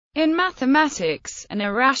In mathematics, an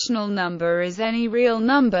irrational number is any real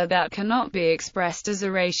number that cannot be expressed as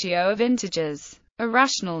a ratio of integers.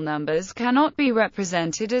 Irrational numbers cannot be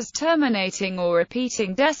represented as terminating or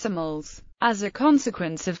repeating decimals. As a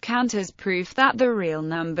consequence of Cantor's proof that the real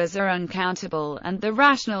numbers are uncountable and the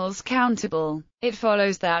rationals countable, it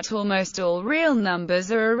follows that almost all real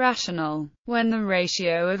numbers are irrational. When the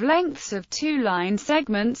ratio of lengths of two line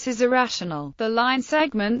segments is irrational, the line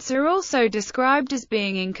segments are also described as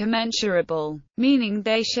being incommensurable, meaning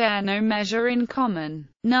they share no measure in common.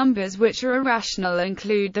 Numbers which are irrational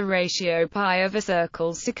include the ratio pi of a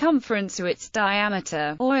circle's circumference to its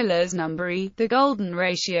diameter, Euler's number E, the golden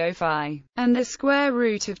ratio phi, and the square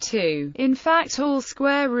root of 2. In fact, all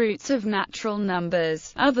square roots of natural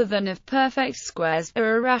numbers, other than of perfect squares,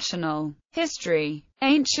 are irrational. History.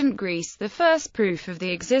 Ancient Greece. The first proof of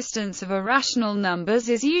the existence of irrational numbers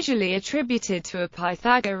is usually attributed to a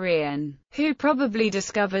Pythagorean, who probably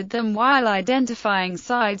discovered them while identifying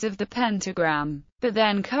sides of the pentagram. But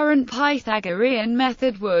then current Pythagorean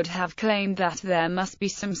method would have claimed that there must be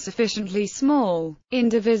some sufficiently small,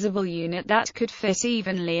 indivisible unit that could fit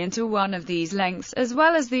evenly into one of these lengths as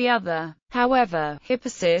well as the other. However,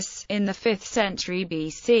 Hippasus, in the 5th century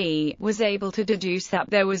BC, was able to deduce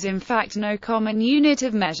that there was in fact no common unit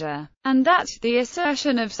of measure, and that the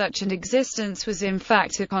assertion of such an existence was in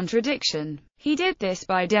fact a contradiction. He did this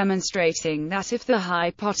by demonstrating that if the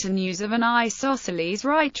hypotenuse of an isosceles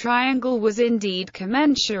right triangle was indeed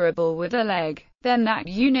commensurable with a leg, then that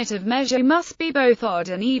unit of measure must be both odd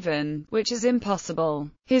and even, which is impossible.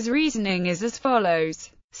 His reasoning is as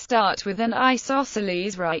follows. Start with an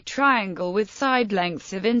isosceles right triangle with side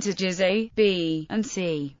lengths of integers a, b, and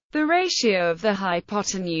c. The ratio of the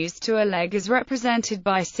hypotenuse to a leg is represented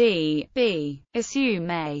by c, b. Assume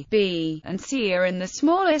a, b, and c are in the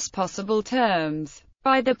smallest possible terms.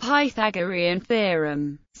 By the Pythagorean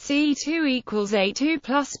theorem, c2 equals a2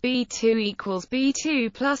 plus b2 equals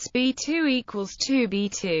b2 plus b2 equals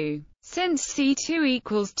 2b2. Since c2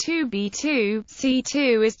 equals 2b2,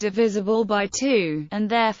 c2 is divisible by 2, and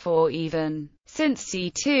therefore even. Since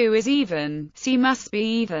c2 is even, c must be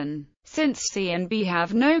even. Since c and b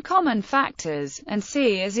have no common factors, and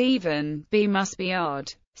c is even, b must be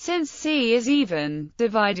odd. Since c is even,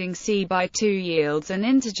 dividing c by 2 yields an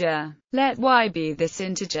integer. Let y be this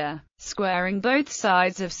integer. Squaring both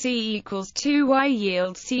sides of c equals 2y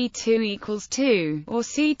yields c2 equals 2, or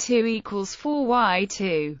c2 equals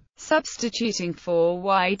 4y2. Substituting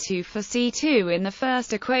 4y2 for c2 in the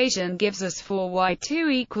first equation gives us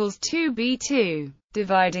 4y2 equals 2b2.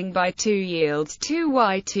 Dividing by 2 yields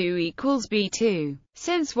 2y2 equals b2.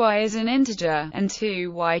 Since y is an integer, and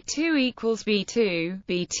 2y2 equals b2,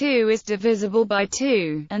 b2 is divisible by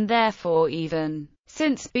 2, and therefore even.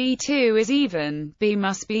 Since b2 is even, b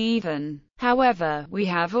must be even. However, we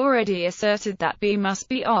have already asserted that b must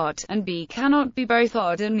be odd, and b cannot be both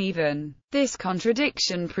odd and even. This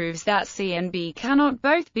contradiction proves that c and b cannot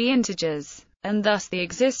both be integers, and thus the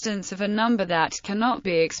existence of a number that cannot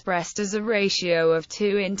be expressed as a ratio of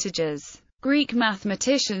two integers. Greek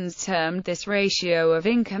mathematicians termed this ratio of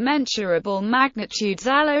incommensurable magnitudes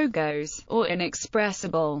alogos, or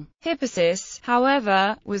inexpressible. Hippasus,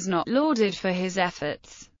 however, was not lauded for his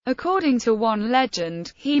efforts. According to one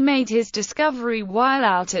legend, he made his discovery while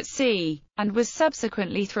out at sea, and was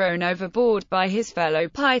subsequently thrown overboard by his fellow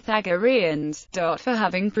Pythagoreans, for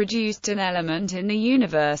having produced an element in the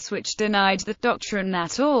universe which denied the doctrine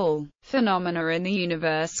that all phenomena in the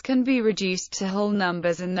universe can be reduced to whole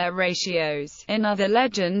numbers and their ratios. Another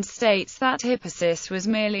legend states that Hippasus was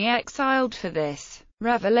merely exiled for this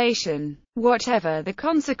revelation. Whatever the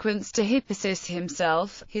consequence to Hippasus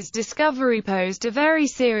himself, his discovery posed a very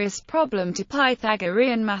serious problem to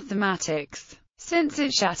Pythagorean mathematics, since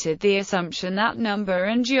it shattered the assumption that number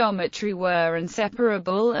and geometry were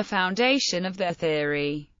inseparable, a foundation of their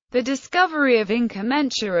theory. The discovery of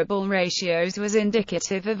incommensurable ratios was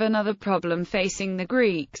indicative of another problem facing the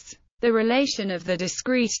Greeks, the relation of the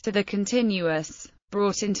discrete to the continuous,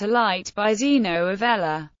 brought into light by Zeno of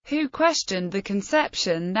Ella, who questioned the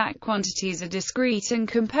conception that quantities are discrete and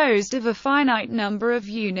composed of a finite number of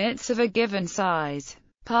units of a given size.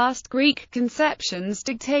 Past Greek conceptions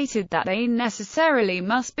dictated that they necessarily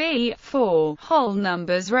must be, for whole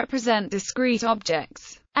numbers represent discrete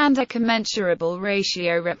objects, and a commensurable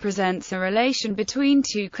ratio represents a relation between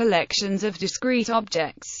two collections of discrete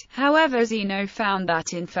objects. However, Zeno found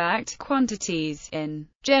that in fact, quantities, in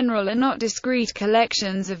general and not discrete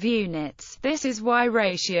collections of units. This is why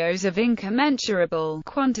ratios of incommensurable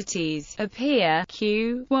quantities appear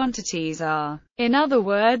quantities are, in other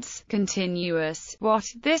words, continuous. What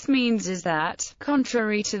this means is that,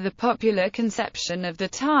 contrary to the popular conception of the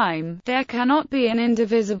time, there cannot be an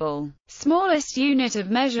indivisible smallest unit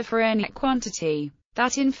of measure for any quantity.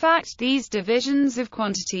 That in fact these divisions of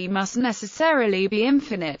quantity must necessarily be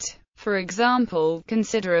infinite. For example,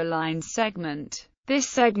 consider a line segment. This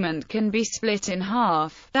segment can be split in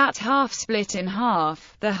half, that half split in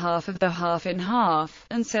half, the half of the half in half,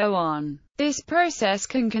 and so on. This process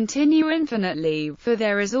can continue infinitely, for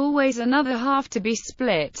there is always another half to be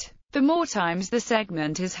split. The more times the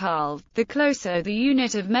segment is halved, the closer the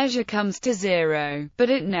unit of measure comes to zero, but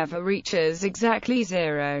it never reaches exactly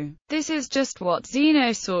zero. This is just what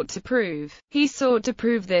Zeno sought to prove. He sought to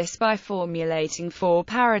prove this by formulating 4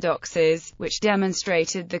 paradoxes, which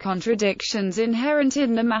demonstrated the contradictions inherent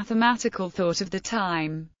in the mathematical thought of the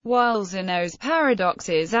time. While Zeno's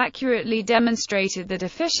paradoxes accurately demonstrated the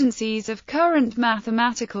deficiencies of current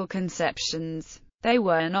mathematical conceptions, they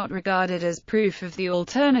were not regarded as proof of the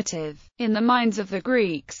alternative. In the minds of the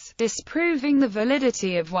Greeks, disproving the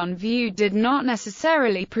validity of one view did not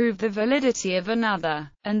necessarily prove the validity of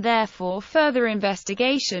another, and therefore further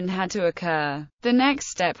investigation had to occur. The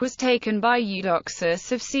next step was taken by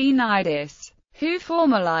Eudoxus of Cnidus, who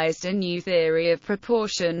formalized a new theory of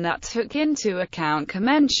proportion that took into account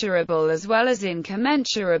commensurable as well as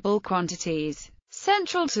incommensurable quantities.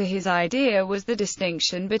 Central to his idea was the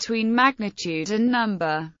distinction between magnitude and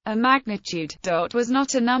number. A magnitude was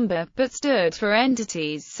not a number, but stood for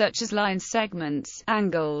entities such as line segments,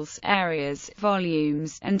 angles, areas,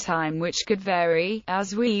 volumes, and time, which could vary,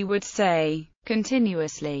 as we would say,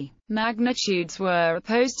 continuously. Magnitudes were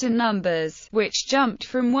opposed to numbers, which jumped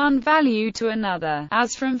from one value to another,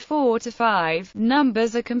 as from 4 to 5.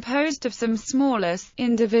 Numbers are composed of some smallest,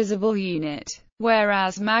 indivisible unit,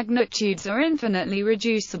 whereas magnitudes are infinitely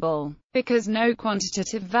reducible. Because no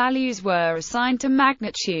quantitative values were assigned to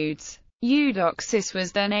magnitudes, Eudoxus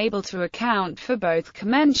was then able to account for both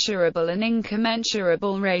commensurable and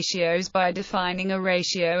incommensurable ratios by defining a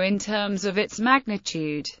ratio in terms of its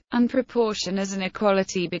magnitude, and proportion as an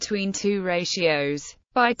equality between two ratios.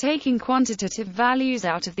 By taking quantitative values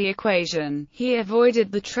out of the equation, he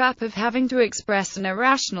avoided the trap of having to express an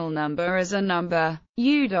irrational number as a number.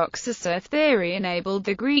 Eudoxus' theory enabled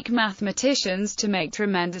the Greek mathematicians to make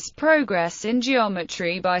tremendous progress in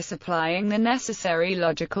geometry by supplying the necessary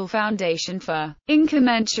logical foundation for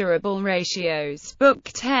incommensurable ratios. Book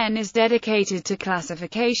 10 is dedicated to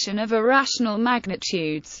classification of irrational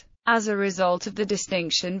magnitudes. As a result of the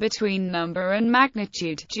distinction between number and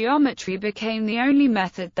magnitude, geometry became the only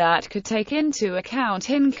method that could take into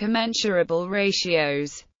account incommensurable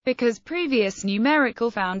ratios, because previous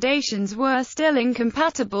numerical foundations were still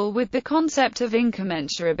incompatible with the concept of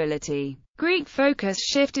incommensurability. Greek focus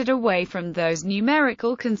shifted away from those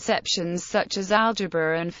numerical conceptions such as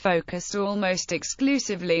algebra and focused almost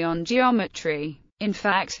exclusively on geometry. In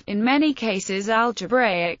fact, in many cases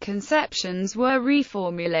algebraic conceptions were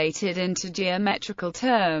reformulated into geometrical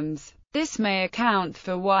terms. This may account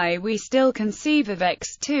for why we still conceive of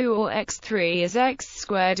x2 or x3 as x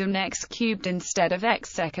squared and x cubed instead of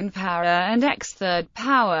x second power and x third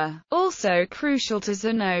power. Also crucial to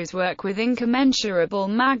Zeno's work with incommensurable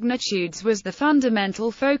magnitudes was the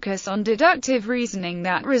fundamental focus on deductive reasoning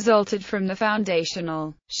that resulted from the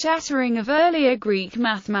foundational shattering of earlier Greek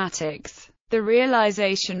mathematics. The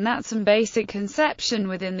realization that some basic conception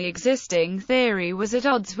within the existing theory was at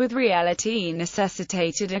odds with reality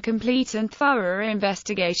necessitated a complete and thorough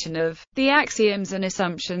investigation of the axioms and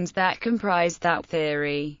assumptions that comprised that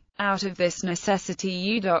theory. Out of this necessity,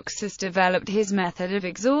 Eudoxus developed his method of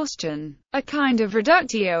exhaustion, a kind of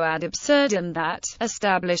reductio ad absurdum that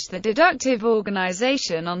established the deductive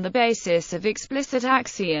organization on the basis of explicit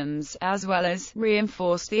axioms, as well as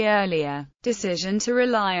reinforced the earlier decision to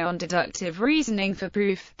rely on deductive reasoning for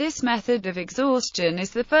proof. This method of exhaustion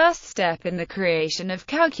is the first step in the creation of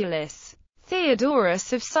calculus.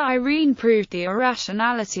 Theodorus of Cyrene proved the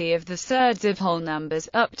irrationality of the surds of whole numbers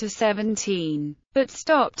up to 17, but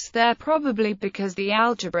stopped there, probably because the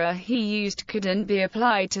algebra he used couldn't be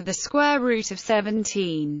applied to the square root of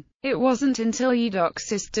 17. It wasn't until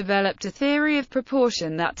Eudoxus developed a theory of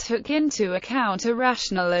proportion that took into account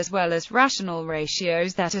irrational as well as rational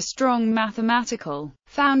ratios that a strong mathematical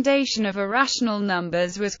foundation of irrational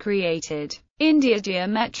numbers was created.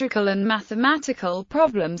 Geometrical and mathematical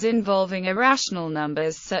problems involving irrational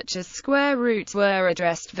numbers such as square roots were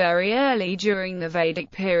addressed very early during the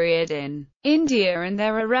Vedic period in India, and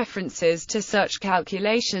there are references to such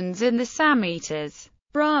calculations in the Samhitas.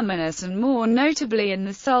 Brahmanas and more notably in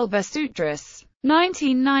the Sulba Sutras.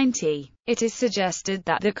 1990. It is suggested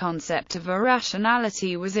that the concept of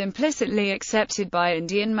irrationality was implicitly accepted by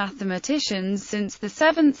Indian mathematicians since the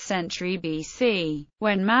 7th century BC,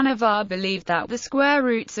 when Manavar believed that the square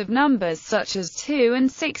roots of numbers such as 2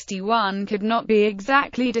 and 61 could not be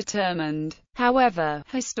exactly determined. However,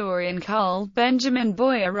 historian Carl Benjamin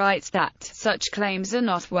Boyer writes that such claims are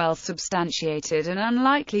not well substantiated and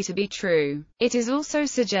unlikely to be true. It is also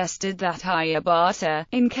suggested that Aryabhata,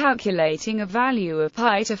 in calculating a value of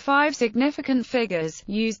pi to 5 significant figures,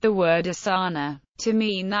 used the word asana to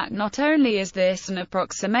mean that not only is this an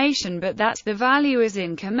approximation but that the value is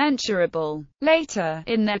incommensurable. Later,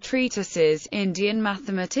 in their treatises, Indian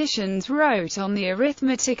mathematicians wrote on the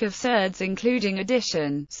arithmetic of surds including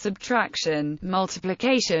addition, subtraction,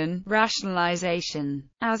 multiplication, rationalization,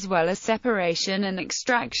 as well as separation and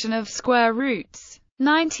extraction of square roots.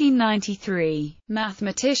 1993.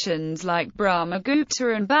 Mathematicians like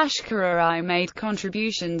Brahmagupta and Bhaskara made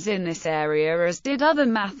contributions in this area, as did other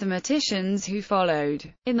mathematicians who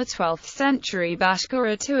followed. In the 12th century,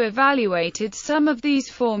 Bhaskara too evaluated some of these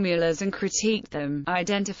formulas and critiqued them,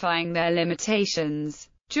 identifying their limitations.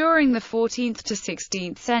 During the 14th to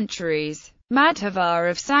 16th centuries,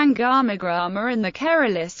 Madhava of Sangamagrama and the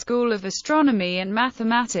Kerala School of Astronomy and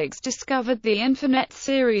Mathematics discovered the infinite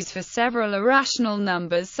series for several irrational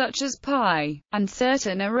numbers such as pi, and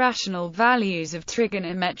certain irrational values of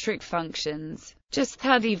trigonometric functions.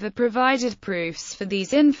 Jasthadeva provided proofs for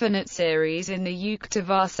these infinite series in the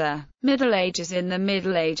Yuktavasa. Middle Ages. In the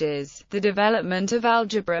Middle Ages, the development of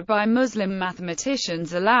algebra by Muslim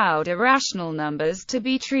mathematicians allowed irrational numbers to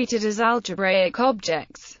be treated as algebraic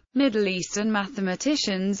objects. Middle Eastern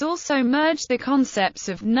mathematicians also merged the concepts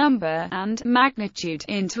of number and magnitude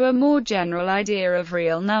into a more general idea of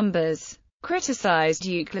real numbers, criticized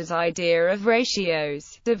Euclid's idea of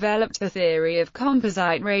ratios, developed the theory of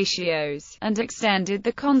composite ratios, and extended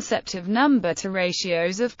the concept of number to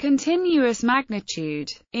ratios of continuous magnitude.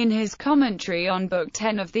 In his commentary on Book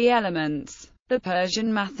 10 of the Elements, the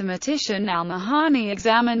Persian mathematician Al-Mahani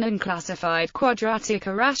examined and classified quadratic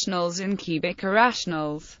irrationals and cubic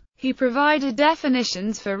irrationals. He provided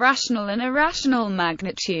definitions for rational and irrational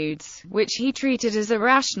magnitudes, which he treated as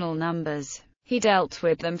irrational numbers. He dealt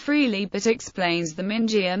with them freely but explains them in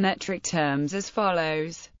geometric terms as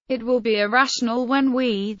follows. It will be irrational when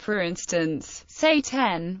we, for instance, say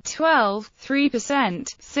 10, 12, 3%,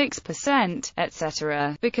 6%,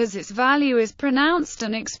 etc., because its value is pronounced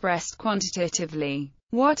and expressed quantitatively.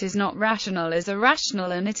 What is not rational is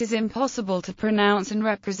irrational, and it is impossible to pronounce and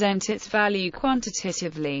represent its value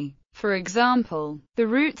quantitatively. For example, the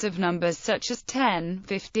roots of numbers such as 10,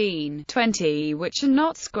 15, 20, which are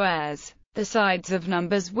not squares, the sides of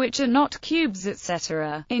numbers which are not cubes,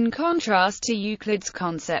 etc., in contrast to Euclid's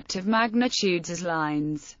concept of magnitudes as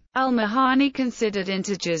lines. Al-Mahani considered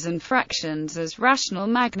integers and fractions as rational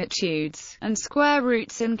magnitudes, and square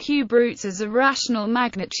roots and cube roots as irrational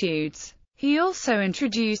magnitudes. He also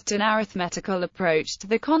introduced an arithmetical approach to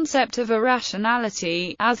the concept of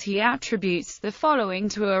irrationality, as he attributes the following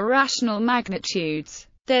to irrational magnitudes: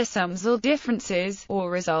 their sums or differences, or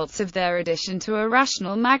results of their addition to a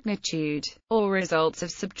rational magnitude, or results of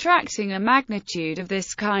subtracting a magnitude of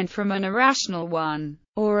this kind from an irrational one,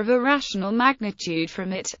 or of a rational magnitude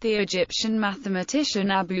from it. The Egyptian mathematician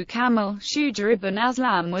Abu Kamil Shuja ibn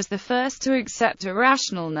Aslam was the first to accept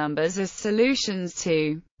irrational numbers as solutions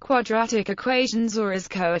to quadratic equations or as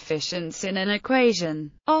coefficients in an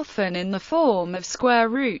equation, often in the form of square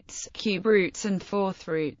roots, cube roots and fourth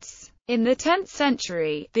roots. In the 10th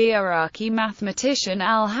century, the Iraqi mathematician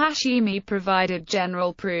al-Hashimi provided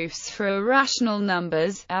general proofs for irrational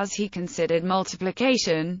numbers, as he considered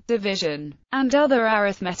multiplication, division, and other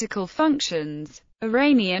arithmetical functions.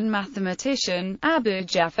 Iranian mathematician Abu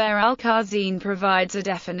Jafar al-Khazin provides a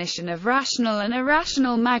definition of rational and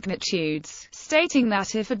irrational magnitudes, stating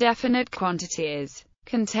that if a definite quantity is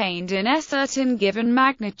contained in a certain given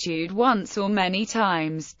magnitude once or many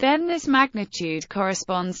times, then this magnitude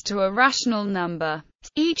corresponds to a rational number.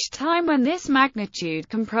 Each time when this magnitude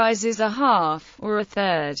comprises a half, or a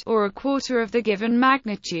third, or a quarter of the given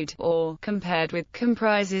magnitude, or, compared with,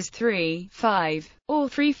 comprises 3, 5, or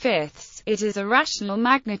 3/5, it is a rational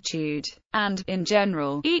magnitude. and, in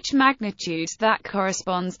general, each magnitude that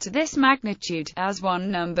corresponds to this magnitude, as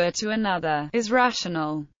one number to another, is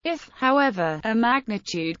rational. If, however, a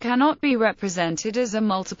magnitude cannot be represented as a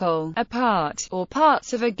multiple, a part, or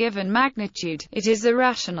parts of a given magnitude, it is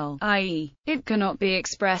irrational, i.e., it cannot be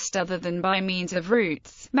expressed other than by means of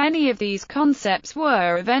roots. Many of these concepts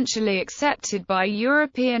were eventually accepted by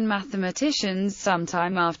European mathematicians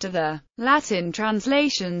sometime after the Latin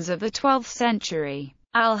translations of the 12th century.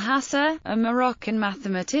 Al-Hassa, a Moroccan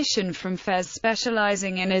mathematician from Fez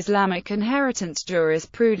specializing in Islamic inheritance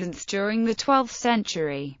jurisprudence during the 12th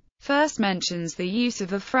century, first mentions the use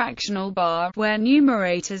of a fractional bar, where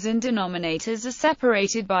numerators and denominators are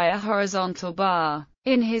separated by a horizontal bar.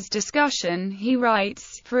 In his discussion, he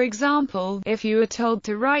writes, for example, if you are told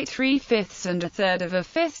to write 3/5 and 1/3 of a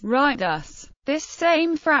fifth, write thus. This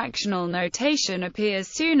same fractional notation appears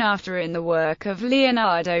soon after in the work of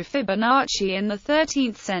Leonardo Fibonacci in the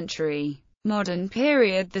 13th century. Modern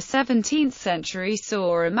period. The 17th century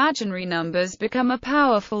saw imaginary numbers become a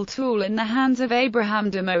powerful tool in the hands of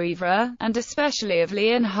Abraham de Moivre, and especially of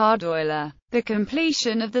Leonhard Euler. The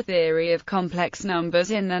completion of the theory of complex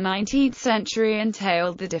numbers in the 19th century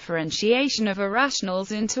entailed the differentiation of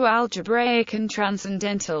irrationals into algebraic and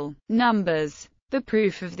transcendental numbers, the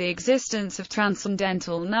proof of the existence of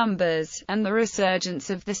transcendental numbers, and the resurgence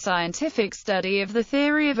of the scientific study of the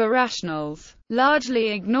theory of irrationals, largely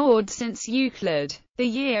ignored since Euclid. The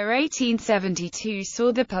year 1872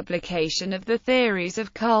 saw the publication of the theories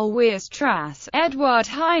of Carl Weierstrass, Eduard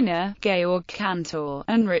Heine, Georg Cantor,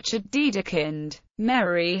 and Richard Dedekind.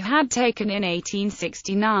 Mary had taken in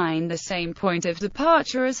 1869 the same point of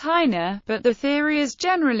departure as Heine, but the theory is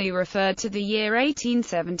generally referred to the year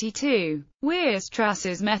 1872.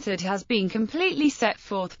 Weierstrass's method has been completely set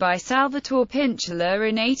forth by Salvatore Pinchula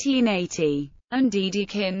in 1880. And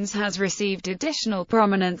Dedekind's has received additional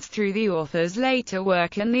prominence through the author's later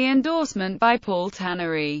work and the endorsement by Paul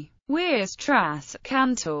Tannery. Weierstrass,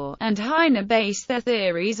 Cantor, and Heine base their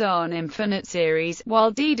theories on infinite series,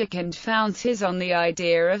 while Dedekind founds his on the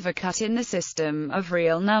idea of a cut in the system of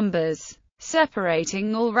real numbers,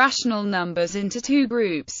 separating all rational numbers into two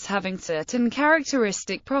groups having certain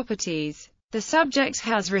characteristic properties. The subject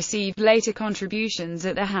has received later contributions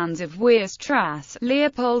at the hands of Weierstrass,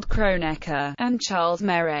 Leopold Kronecker, and Charles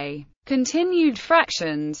Méret. Continued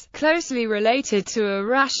fractions, closely related to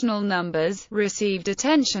irrational numbers, received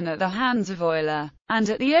attention at the hands of Euler, and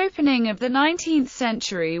at the opening of the 19th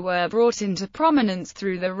century were brought into prominence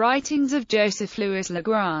through the writings of Joseph Louis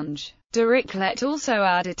Lagrange. Dirichlet also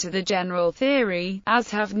added to the general theory,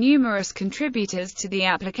 as have numerous contributors to the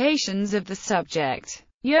applications of the subject.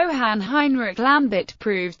 Johann Heinrich Lambert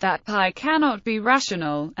proved that pi cannot be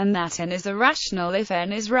rational, and that n is irrational if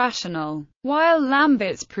n is rational. While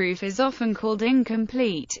Lambert's proof is often called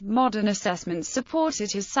incomplete, modern assessments support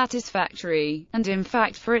it as satisfactory, and in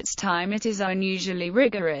fact for its time it is unusually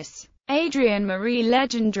rigorous. Adrien Marie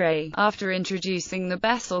Legendre, after introducing the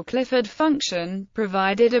Bessel-Clifford function,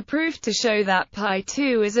 provided a proof to show that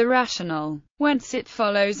pi2 is irrational, whence it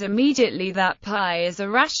follows immediately that pi is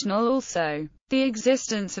irrational also. The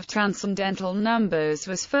existence of transcendental numbers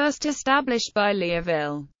was first established by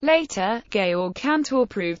Liouville. Later, Georg Cantor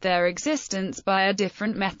proved their existence by a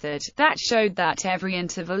different method, that showed that every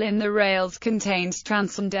interval in the rails contains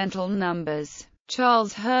transcendental numbers.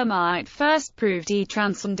 Charles Hermite first proved E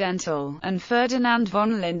transcendental, and Ferdinand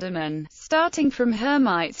von Lindemann, starting from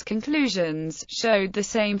Hermite's conclusions, showed the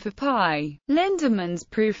same for pi. Lindemann's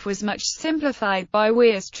proof was much simplified by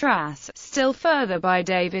Weierstrass, still further by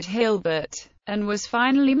David Hilbert, and was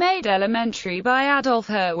finally made elementary by Adolf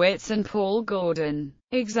Hurwitz and Paul Gordon.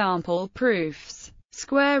 Example proofs.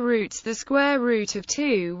 Square roots. The square root of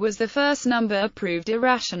 2 was the first number proved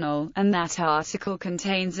irrational, and that article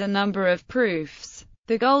contains a number of proofs.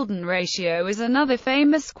 The golden ratio is another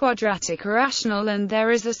famous quadratic irrational, and there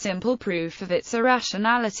is a simple proof of its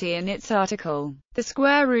irrationality in its article. The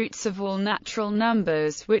square roots of all natural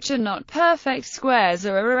numbers, which are not perfect squares,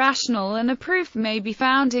 are irrational, and a proof may be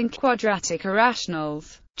found in quadratic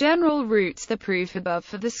irrationals. General roots. The proof above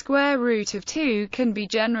for the square root of 2 can be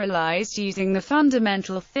generalized using the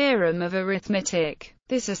fundamental theorem of arithmetic.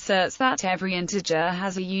 This asserts that every integer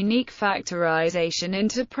has a unique factorization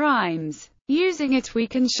into primes. Using it we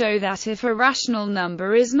can show that if a rational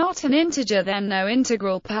number is not an integer, then no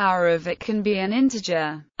integral power of it can be an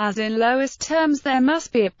integer. As in lowest terms, there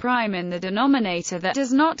must be a prime in the denominator that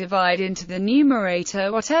does not divide into the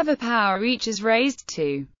numerator whatever power each is raised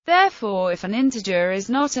to. Therefore, if an integer is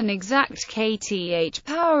not an exact kth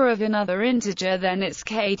power of another integer, then its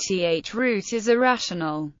kth root is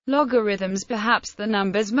irrational. Logarithms. Perhaps the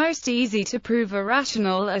numbers most easy to prove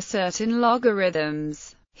irrational are certain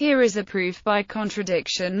logarithms. Here is a proof by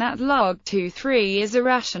contradiction that log 23 is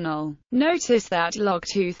irrational. Notice that log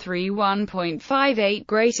 23 1.58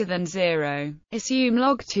 greater than 0. Assume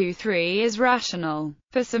log 23 is rational.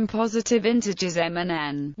 For some positive integers m and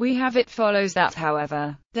n, we have it follows that,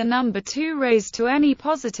 however, the number 2 raised to any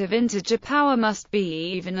positive integer power must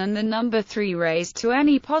be even and the number 3 raised to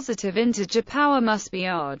any positive integer power must be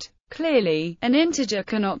odd. Clearly, an integer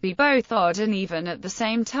cannot be both odd and even at the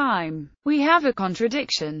same time. We have a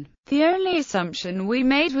contradiction. The only assumption we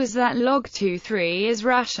made was that log 23 is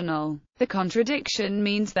rational. The contradiction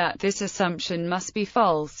means that this assumption must be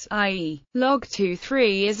false, i.e., log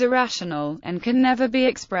 23 is irrational, and can never be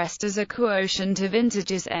expressed as a quotient of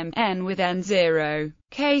integers m, n with n 0.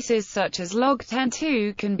 Cases such as log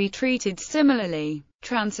 10(2) can be treated similarly.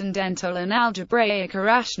 Transcendental and algebraic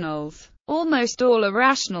irrationals. Almost all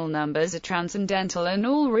irrational numbers are transcendental and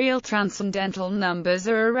all real transcendental numbers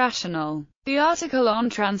are irrational. The article on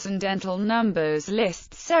transcendental numbers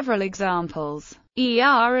lists several examples.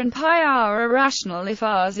 ER and pi are irrational if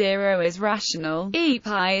R0 is rational, E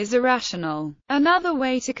pi is irrational. Another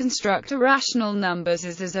way to construct irrational numbers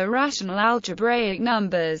is as irrational algebraic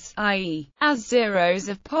numbers, i.e., as zeros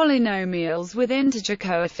of polynomials with integer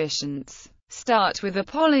coefficients. Start with a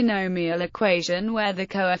polynomial equation where the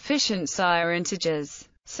coefficients are integers.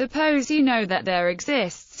 Suppose you know that there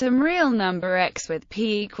exists some real number x with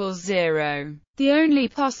p equals 0. The only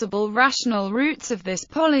possible rational roots of this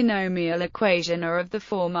polynomial equation are of the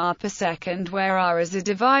form r per second, where r is a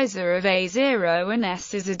divisor of a0 and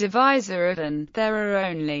s is a divisor of n. There are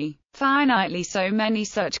only finitely so many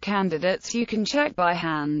such candidates you can check by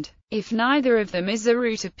hand. If neither of them is a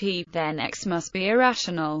root of p, then x must be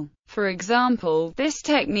irrational. For example, this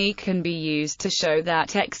technique can be used to show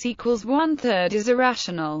that x equals 1/3 is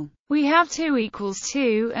irrational. We have 2 equals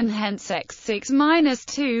 2, and hence x6 minus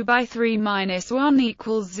 2 by 3 minus 1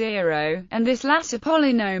 equals 0, and this latter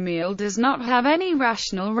polynomial does not have any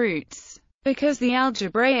rational roots. Because the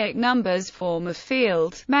algebraic numbers form a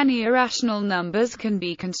field, many irrational numbers can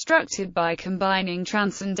be constructed by combining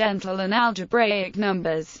transcendental and algebraic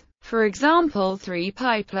numbers. For example, 3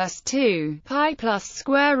 pi plus 2, pi plus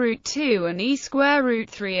square root 2 and e square root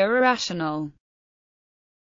 3 are irrational.